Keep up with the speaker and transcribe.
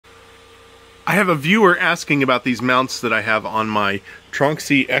I have a viewer asking about these mounts that I have on my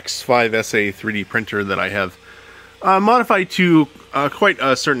Tronxy X5SA 3D printer that I have modified to quite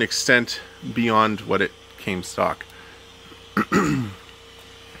a certain extent beyond what it came stock.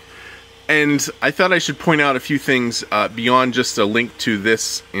 And I thought I should point out a few things beyond just a link to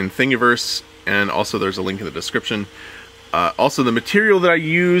this in Thingiverse, and also there's a link in the description. Also, the material that I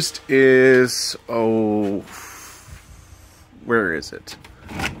used is... oh... where is it?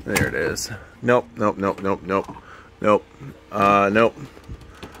 There it is. Nope, nope, nope, nope, nope. Nope. Nope.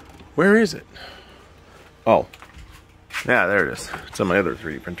 Where is it? Oh. Yeah, there it is. It's on my other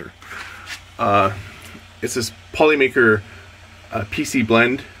 3D printer. It's this Polymaker PC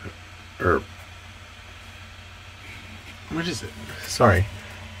blend. Or... what is it? Sorry.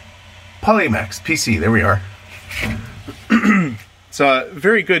 Polymax PC, there we are. It's a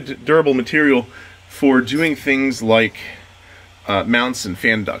very good durable material for doing things like mounts and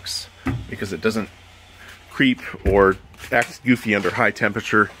fan ducts, because it doesn't creep or act goofy under high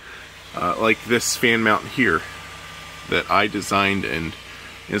temperature, like this fan mount here that I designed and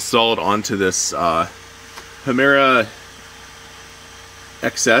installed onto this Chimera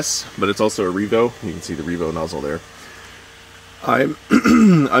XS, but it's also a Revo. You can see the Revo nozzle there.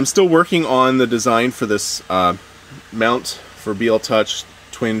 I'm still working on the design for this mount for BL Touch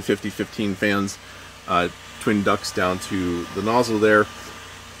twin 5015 fans, twin ducts down to the nozzle there.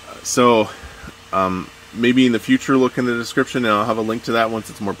 So maybe in the future look in the description and I'll have a link to that once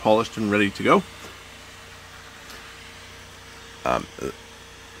it's more polished and ready to go.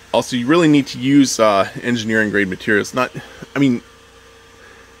 Also, you really need to use engineering grade materials. Not, I mean,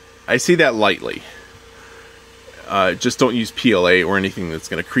 I say that lightly. Just don't use PLA or anything that's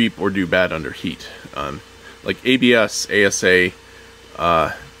going to creep or do bad under heat. Like ABS, ASA,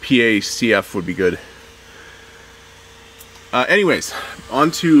 PACF would be good. Anyways,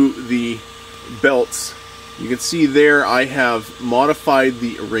 onto the belts. You can see there I have modified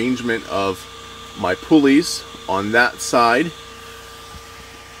the arrangement of my pulleys on that side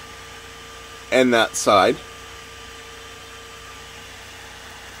and that side.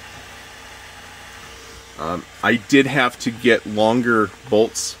 I did have to get longer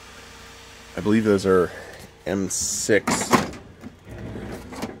bolts. I believe those are M6.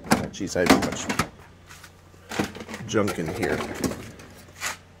 Oh, geez, I have too much junk in here.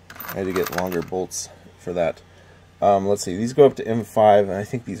 I had to get longer bolts for that. Let's see, these go up to M5, and I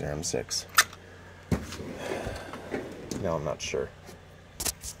think these are M6. No, I'm not sure.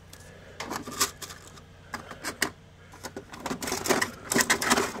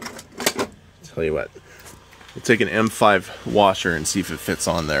 Tell you what, we'll take an M5 washer and see if it fits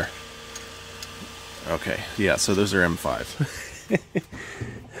on there. Okay, yeah, so those are M5.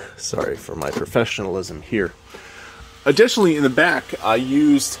 Sorry for my professionalism here. Additionally, in the back, I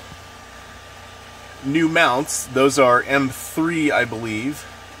used new mounts. Those are M3, I believe.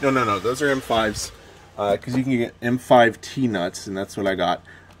 No, those are M5s. Because you can get M5 T-nuts, and that's what I got.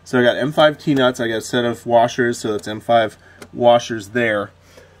 So I got M5 T-nuts, I got a set of washers, so that's M5 washers there.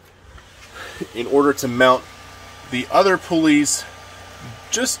 In order to mount the other pulleys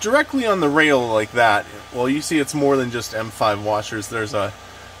just directly on the rail like that. Well, you see it's more than just M5 washers. There's a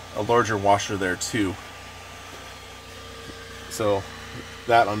larger washer there too. So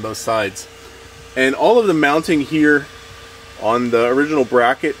that on both sides. And all of the mounting here on the original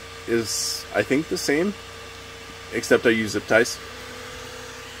bracket is, I think, the same, except I use zip ties.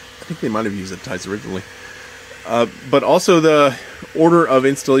 I think they might have used zip ties originally. But also the order of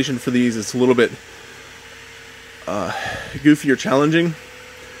installation for these is a little bit goofy or challenging,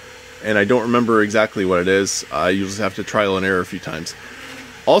 and I don't remember exactly what it is. You just have to trial and error a few times.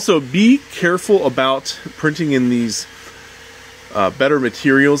 Also, be careful about printing in these better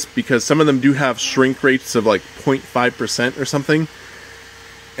materials, because some of them do have shrink rates of like 0.5% or something,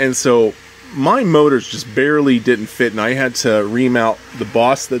 and so my motors just barely didn't fit, and I had to remount the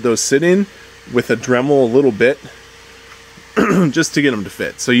boss that those sit in with a Dremel a little bit just to get them to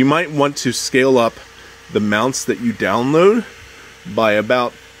fit. So you might want to scale up the mounts that you download by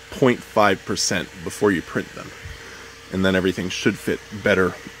about 0.5% before you print them, and then everything should fit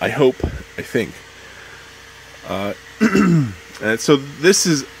better, I hope, I think. And so this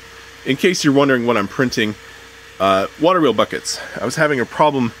is, in case you're wondering what I'm printing, water wheel buckets. I was having a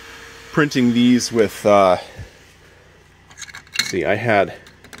problem printing these with, let's see, I had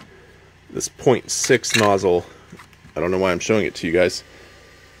this 0.6 nozzle. I don't know why I'm showing it to you guys.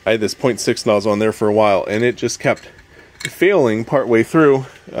 I had this 0.6 nozzle on there for a while, and it just kept failing partway through.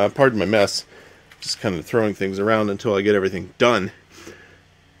 Pardon my mess. Just kind of throwing things around until I get everything done.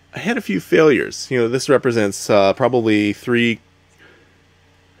 I had a few failures. You know, this represents probably three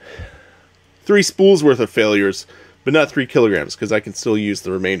 3 spools worth of failures, but not 3 kilograms, because I can still use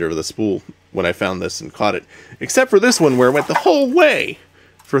the remainder of the spool when I found this and caught it. Except for this one, where it went the whole way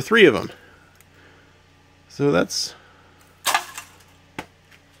for 3 of them. So that's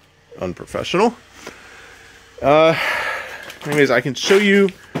unprofessional. Anyways, I can show you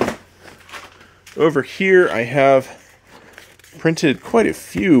over here. I have printed quite a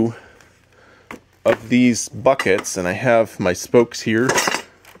few of these buckets, and I have my spokes here,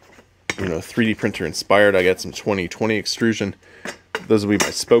 you know, 3D printer inspired. I got some 2020 extrusion. Those will be my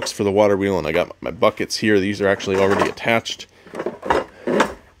spokes for the water wheel, and I got my buckets here. These are actually already attached,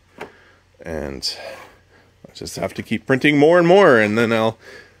 and I just have to keep printing more and more, and then I'll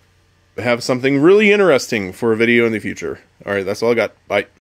have something really interesting for a video in the future. Alright, that's all I got. Bye.